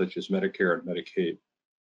plans such as Medicare and Medicaid?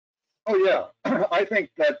 Oh, yeah. I think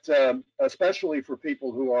that especially for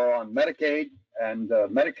people who are on Medicaid and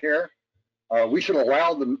Medicare, we should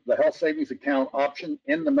allow the health savings account option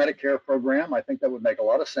in the Medicare program. I think that would make a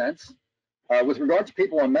lot of sense. With regard to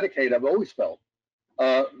people on Medicaid, I've always felt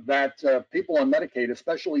that people on Medicaid,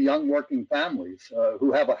 especially young working families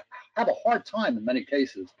who have a hard time in many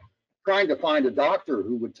cases trying to find a doctor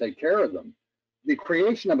who would take care of them, the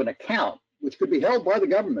creation of an account, which could be held by the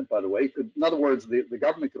government, by the way, in other words, the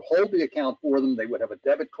government could hold the account for them. They would have a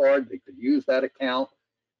debit card. They could use that account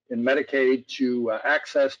in Medicaid to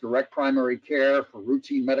access direct primary care for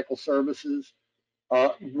routine medical services.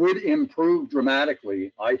 Would improve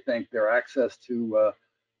dramatically, I think, their access to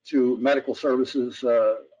to medical services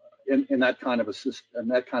in that kind of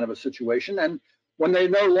a situation. And when they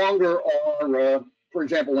no longer are, for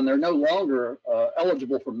example, when they're no longer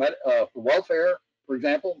eligible for welfare, for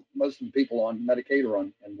example, most of the people on Medicaid are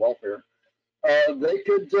on welfare.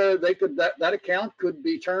 That account could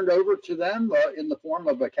be turned over to them in the form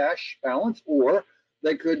of a cash balance, or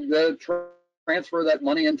they could transfer that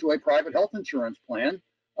money into a private health insurance plan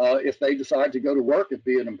if they decide to go to work. It'd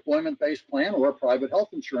be an employment-based plan or a private health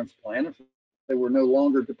insurance plan if they were no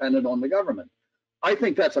longer dependent on the government. I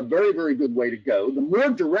think that's a very, very good way to go. The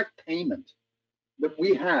more direct payment that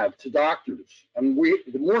we have to doctors, and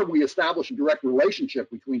the more we establish a direct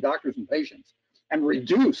relationship between doctors and patients, and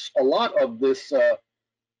reduce a lot of this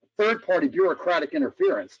third-party bureaucratic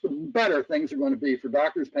interference, the better things are going to be for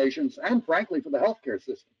doctors, patients, and frankly for the healthcare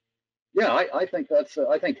system. Yeah, I think that's.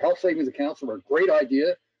 I think health savings accounts are a great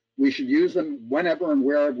idea. We should use them whenever and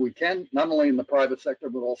wherever we can, not only in the private sector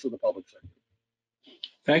but also the public sector.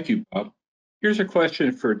 Thank you, Bob. Here's a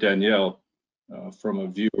question for Danielle from a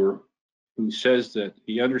viewer who says that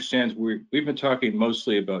he understands we've been talking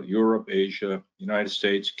mostly about Europe, Asia, United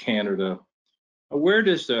States, Canada. Where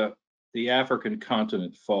does the African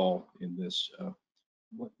continent fall in this?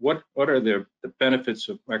 What are the benefits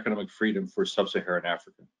of economic freedom for sub-Saharan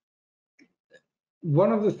Africa?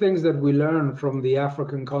 One of the things that we learn from the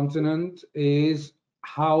African continent is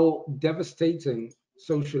how devastating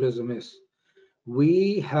socialism is.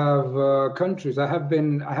 We have countries. I have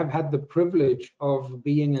had the privilege of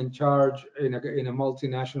being in charge in a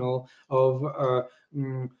multinational of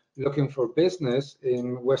looking for business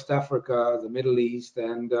in West Africa, the Middle East,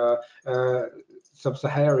 and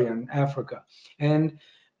sub-Saharan Africa. And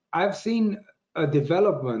I've seen a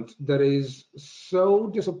development that is so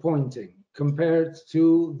disappointing compared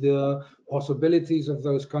to the possibilities of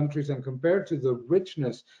those countries and compared to the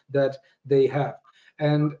richness that they have.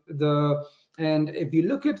 And if you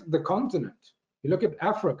look at the continent, you look at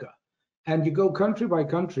Africa, and you go country by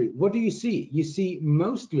country, what do you see? You see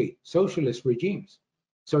mostly socialist regimes.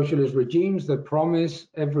 Socialist regimes that promise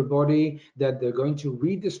everybody that they're going to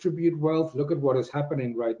redistribute wealth. Look at what is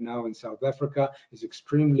happening right now in South Africa. It's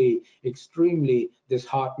extremely, extremely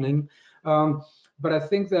disheartening. But I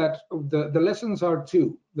think that the lessons are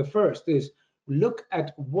two. The first is look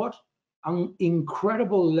at what an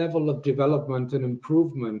incredible level of development and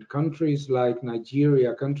improvement countries like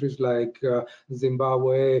Nigeria, countries like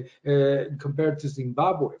Zimbabwe, compared to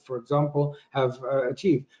Zimbabwe, for example, have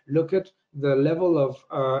achieved. Look at the level of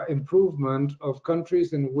improvement of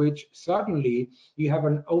countries in which suddenly you have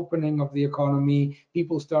an opening of the economy,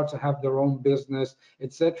 people start to have their own business,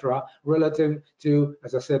 etc., relative to,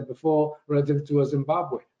 as I said before, relative to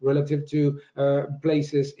Zimbabwe, relative to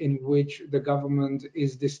places in which the government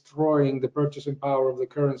is destroying the purchasing power of the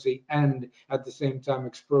currency and at the same time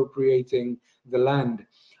expropriating the land.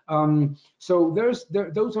 So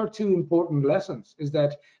those are two important lessons, is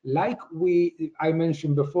that like I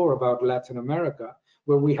mentioned before about Latin America,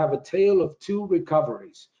 where we have a tale of two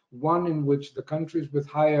recoveries, one in which the countries with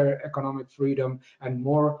higher economic freedom and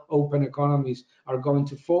more open economies are going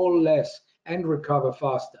to fall less and recover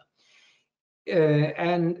faster.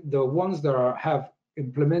 And the ones that have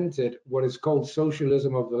implemented what is called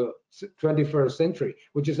socialism of the 21st century,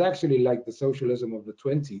 which is actually like the socialism of the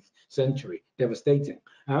 20th century, devastating.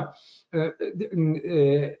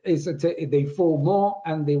 They fall more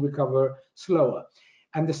and they recover slower.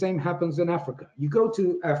 And the same happens in Africa. You go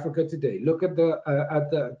to Africa today, look at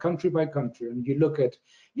the country by country, and you look at,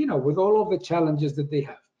 with all of the challenges that they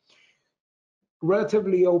have.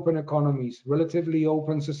 Relatively open economies, relatively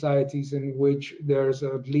open societies in which there's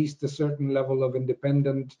at least a certain level of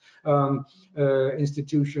independent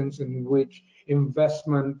institutions in which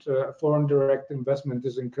investment, foreign direct investment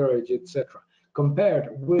is encouraged, etc., compared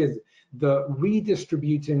with the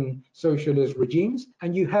redistributing socialist regimes.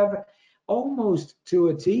 And you have almost to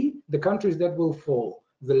a T the countries that will fall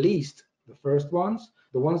the least, the first ones,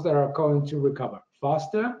 the ones that are going to recover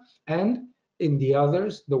faster, and in the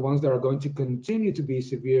others, the ones that are going to continue to be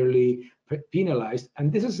severely penalized.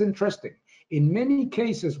 And this is interesting. In many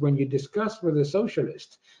cases, when you discuss with a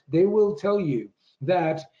socialist, they will tell you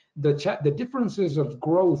that the differences of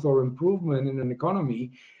growth or improvement in an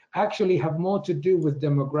economy actually have more to do with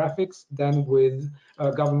demographics than with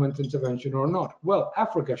government intervention or not. Well,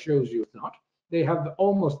 Africa shows you it's not. They have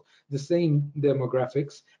almost the same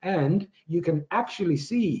demographics, and you can actually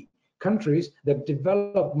see countries that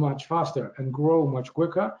develop much faster and grow much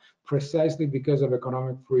quicker precisely because of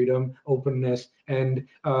economic freedom, openness, and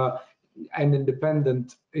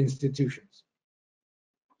independent institutions.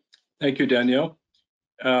 Thank you, Danielle.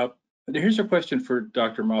 Here's a question for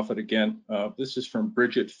Dr. Moffit again. This is from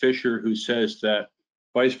Bridget Fisher, who says that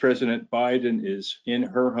Vice President Biden is in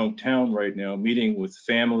her hometown right now, meeting with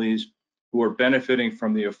families who are benefiting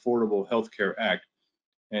from the Affordable Health Care Act.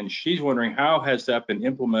 And she's wondering, how has that been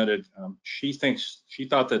implemented? She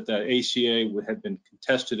thought that the ACA had been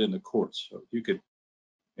contested in the courts. So if you could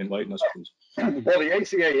enlighten us, please. Well, the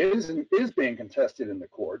ACA is being contested in the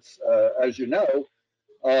courts. As you know,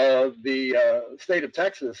 the state of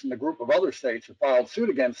Texas and a group of other states have filed suit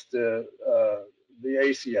against the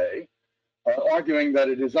ACA, arguing that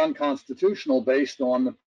it is unconstitutional based on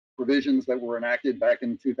the provisions that were enacted back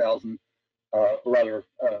in 2000,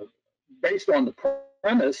 based on the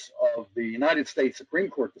premise of the United States Supreme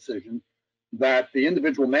Court decision that the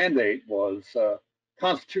individual mandate was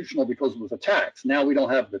constitutional because it was a tax. Now we don't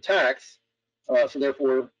have the tax, so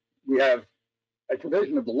therefore we have a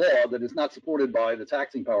provision of the law that is not supported by the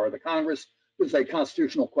taxing power of the Congress. This is a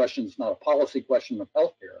constitutional question. It's not a policy question of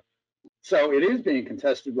healthcare. So it is being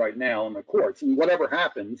contested right now in the courts. And whatever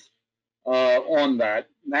happens on that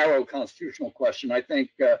narrow constitutional question, I think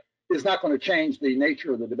is not going to change the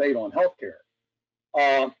nature of the debate on healthcare.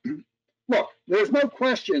 Look, there's no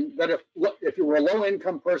question that if you were a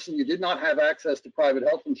low-income person, you did not have access to private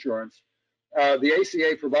health insurance, the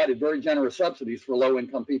ACA provided very generous subsidies for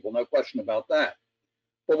low-income people, no question about that.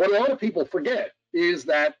 But what a lot of people forget is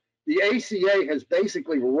that the ACA has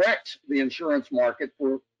basically wrecked the insurance market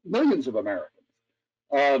for millions of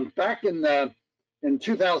Americans. Back in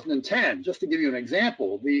 2010, just to give you an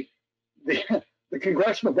example, the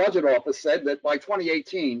Congressional Budget Office said that by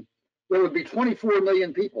 2018, there would be 24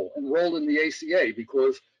 million people enrolled in the ACA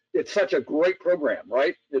because it's such a great program,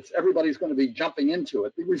 right? Everybody's going to be jumping into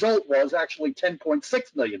it. The result was actually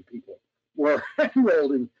 10.6 million people were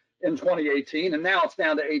enrolled in 2018, and now it's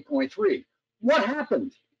down to 8.3. What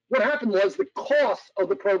happened? What happened was the cost of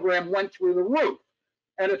the program went through the roof.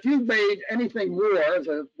 And if you made anything more as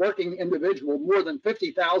a working individual, more than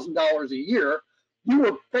 $50,000 a year, you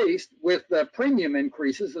were faced with premium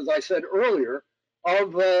increases, as I said earlier,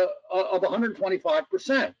 of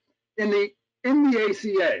 125% in the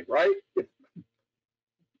ACA, right?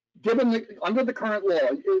 Under the current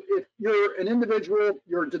law, if you're an individual,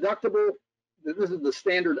 your deductible, this is the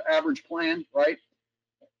standard average plan, right?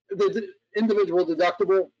 The individual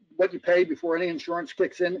deductible, what you pay before any insurance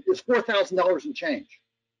kicks in, is $4,000 and change.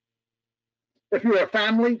 If you're a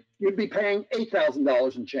family, you'd be paying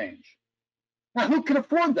 $8,000 and change. Now, who can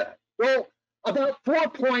afford that? Well, about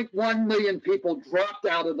 4.1 million people dropped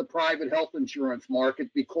out of the private health insurance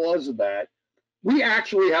market because of that. We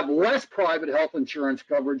actually have less private health insurance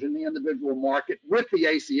coverage in the individual market with the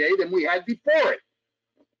ACA than we had before it.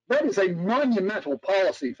 That is a monumental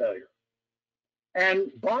policy failure.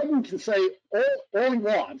 And Biden can say all he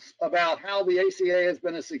wants about how the ACA has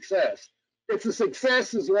been a success. It's a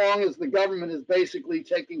success as long as the government is basically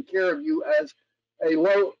taking care of you as a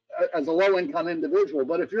low-income individual.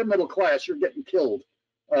 But if you're middle class, you're getting killed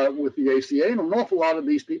with the ACA, and an awful lot of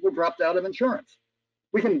these people dropped out of insurance.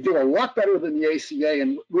 We can do a lot better than the ACA,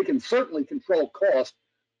 and we can certainly control cost.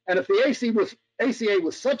 And if the ACA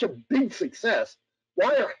was such a big success,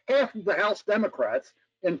 why are half of the House Democrats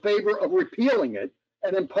in favor of repealing it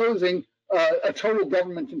and imposing a total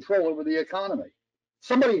government control over the economy?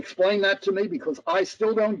 Somebody explain that to me, because I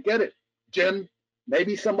still don't get it. Jim,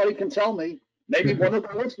 maybe somebody can tell me. Maybe one of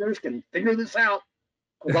the listeners can figure this out,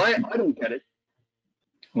 because I don't get it.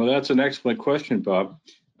 Well, that's an excellent question, Bob.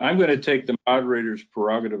 I'm going to take the moderator's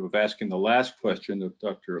prerogative of asking the last question of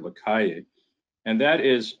Dr. Lacalle, and that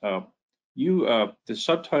is, the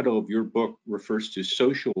subtitle of your book refers to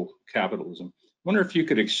social capitalism. I wonder if you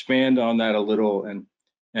could expand on that a little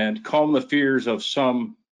and calm the fears of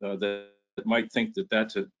some that might think that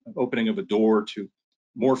that's an opening of a door to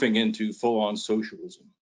morphing into full-on socialism.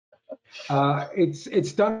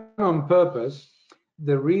 It's done on purpose.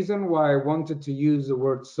 The reason why I wanted to use the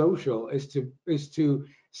word social is to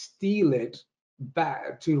steal it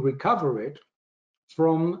back, to recover it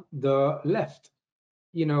from the left.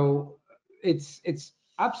 You know, it's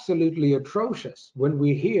absolutely atrocious when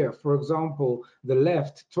we hear, for example, the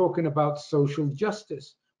left talking about social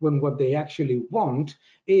justice, when what they actually want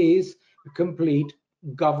is a complete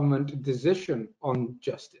government decision on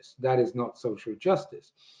justice. That is not social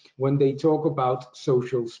justice. When they talk about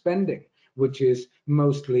social spending, which is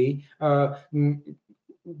mostly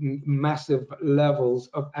massive levels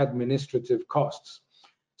of administrative costs.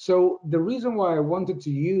 So the reason why I wanted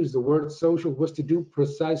to use the word social was to do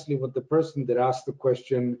precisely what the person that asked the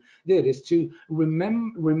question did, is to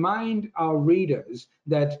remind our readers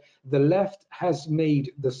that the left has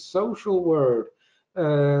made the social word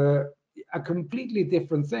a completely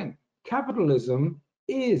different thing. capitalism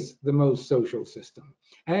is the most social system.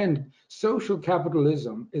 And social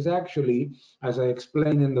capitalism is actually, as I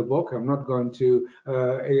explain in the book, I'm not going to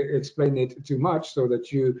explain it too much so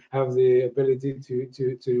that you have the ability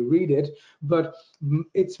to read it, but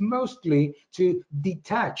it's mostly to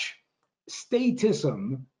detach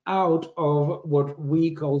statism out of what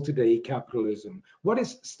we call today capitalism. What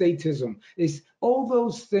is statism? Is all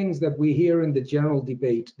those things that we hear in the general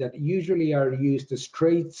debate that usually are used as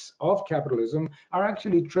traits of capitalism are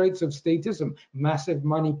actually traits of statism. Massive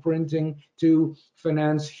money printing to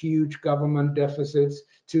finance huge government deficits,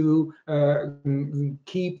 to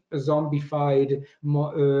keep zombified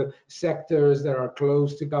sectors that are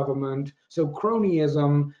close to government. So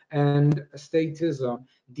cronyism and statism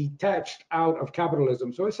detached out of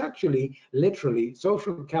capitalism. So it's actually literally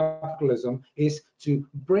social capitalism is to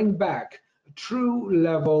bring back a true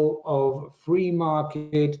level of free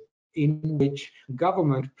market in which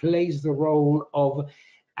government plays the role of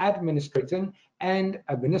administering and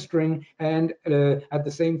at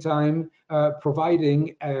the same time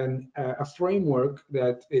providing a framework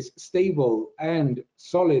that is stable and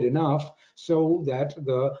solid enough so that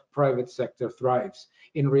the private sector thrives.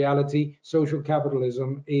 In reality, social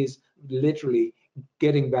capitalism is literally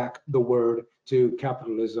getting back the word to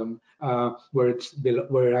capitalism where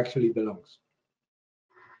it actually belongs.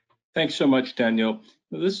 Thanks so much, Daniel.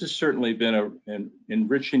 This has certainly been an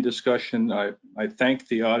enriching discussion. I thank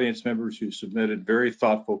the audience members who submitted very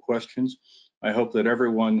thoughtful questions. I hope that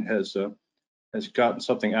everyone has gotten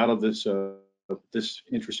something out of this this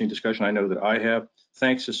interesting discussion. I know that I have.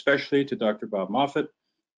 Thanks especially to Dr. Bob Moffit,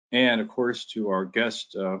 and of course to our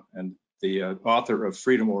guest and the author of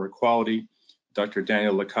Freedom or Equality, Dr.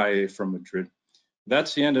 Daniel Lacalle from Madrid.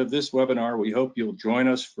 That's the end of this webinar. We hope you'll join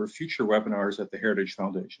us for future webinars at the Heritage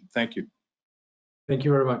Foundation. Thank you. Thank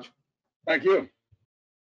you very much. Thank you.